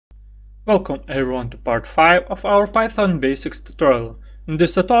Welcome everyone to part 5 of our Python Basics tutorial. In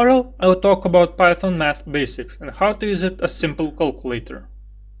this tutorial, I will talk about Python math basics and how to use it as simple calculator.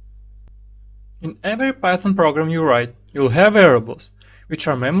 In every Python program you write, you'll have variables, which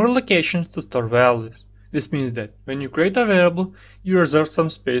are memory locations to store values. This means that when you create a variable, you reserve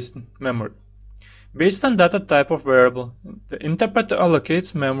some space in memory. Based on data type of variable, the interpreter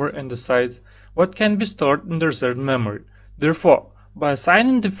allocates memory and decides what can be stored in the reserved memory. Therefore, by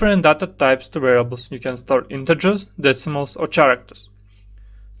assigning different data types to variables, you can store integers, decimals, or characters.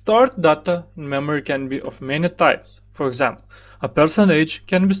 Stored data in memory can be of many types. For example, a person's age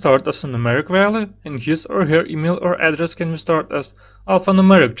can be stored as a numeric value, and his or her email or address can be stored as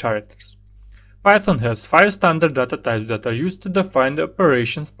alphanumeric characters. Python has 5 standard data types that are used to define the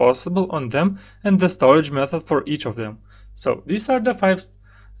operations possible on them and the storage method for each of them. So these are the 5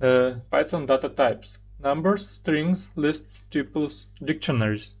 Python data types: numbers, strings, lists, tuples,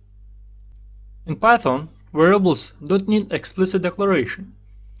 dictionaries. In Python, variables don't need explicit declaration.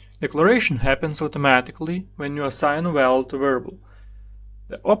 Declaration happens automatically when you assign a value to a variable.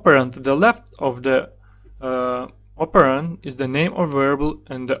 The operand to the left of the operand is the name of variable,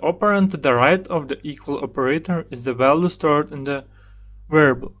 and the operand to the right of the equal operator is the value stored in the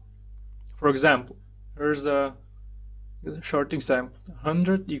variable. For example, here's a short example: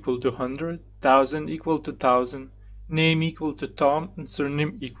 100 equal to 100, 1000 equal to 1000, name equal to Tom, and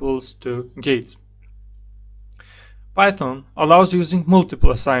surname equals to Gates. Python allows using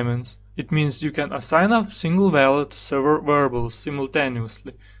multiple assignments. It means you can assign a single value to several variables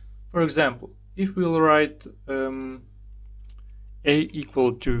simultaneously. For example, if we'll write A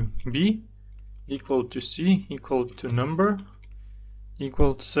equal to B, equal to C, equal to number,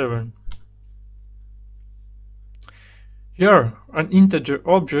 equal to 7. Here, an integer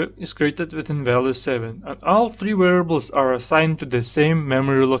object is created within value 7, and all 3 variables are assigned to the same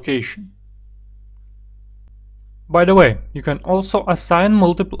memory location. By the way, you can also assign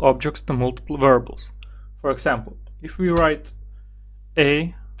multiple objects to multiple variables. For example, if we write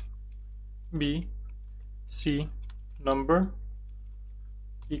A, B, C, number,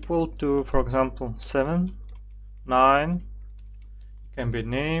 equal to, for example, 7, 9, it can be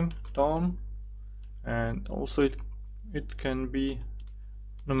name, Tom, and also it can be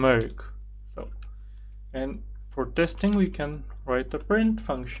numeric. And for testing, we can write a print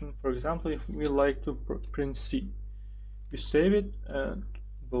function. For example, if we like to print C, we save it and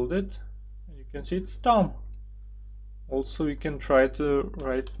build it, and you can see it's Tom. Also, we can try to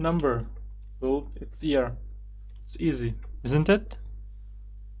write number, build it's year. It's easy, isn't it?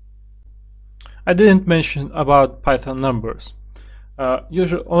 I didn't mention about Python numbers. You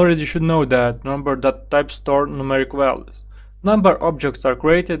already should know that number data types store numeric values. Number objects are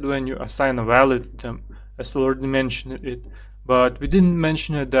created when you assign a value to them, as we already mentioned it, but we didn't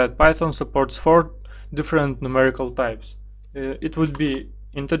mention it that Python supports 4 different numerical types. It would be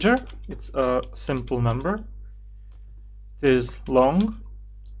integer, it's a simple number. It is long,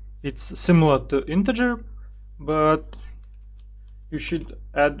 it's similar to integer, but you should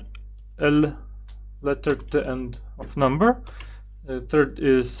add L letter to the end of number. The third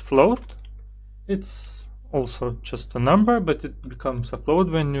is float. It's also just a number, but it becomes a float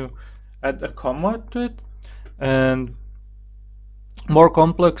when you add a comma to it. And more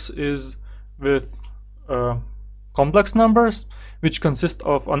complex is with complex numbers, which consist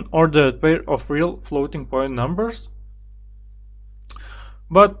of an ordered pair of real floating point numbers.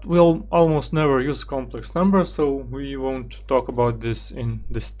 But we'll almost never use complex numbers, so we won't talk about this in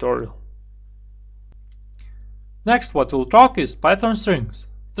this tutorial. Next, what we'll talk is Python strings.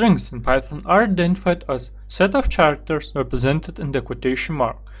 Strings in Python are identified as set of characters represented in the quotation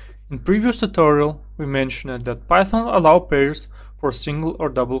mark. In previous tutorial, we mentioned that Python allows pairs for single or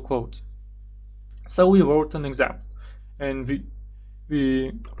double quotes. So we wrote an example, and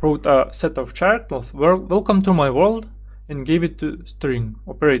we wrote a set of characters, welcome to my world, and gave it to string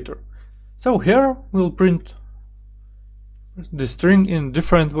operator. So here we'll print the string in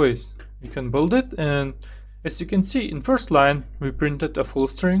different ways. You can build it, and as you can see, in first line we printed a full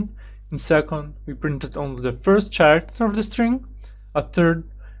string, in second we printed only the first character of the string, at third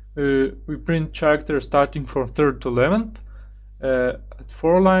we print characters starting from 3rd to 11th, at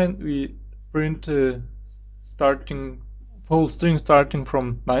 4th line we print whole string starting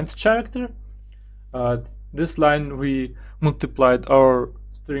from 9th character. At this line we multiplied our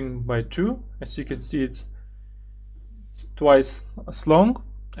string by 2, as you can see it's twice as long,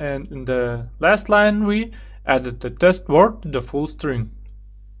 and in the last line we added the test word to the full string.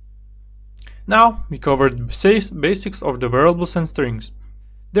 Now we covered the basics of the variables and strings.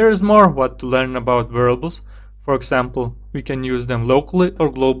 There is more what to learn about variables. For example, we can use them locally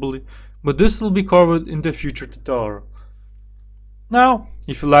or globally, but this will be covered in the future tutorial. Now,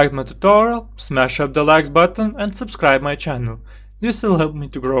 if you liked my tutorial, smash up the likes button and subscribe my channel. This will help me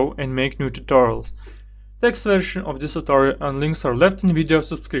to grow and make new tutorials. Text version of this tutorial and links are left in video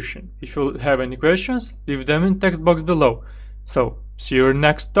subscription. If you have any questions, leave them in text box below. So, see you in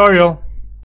next tutorial.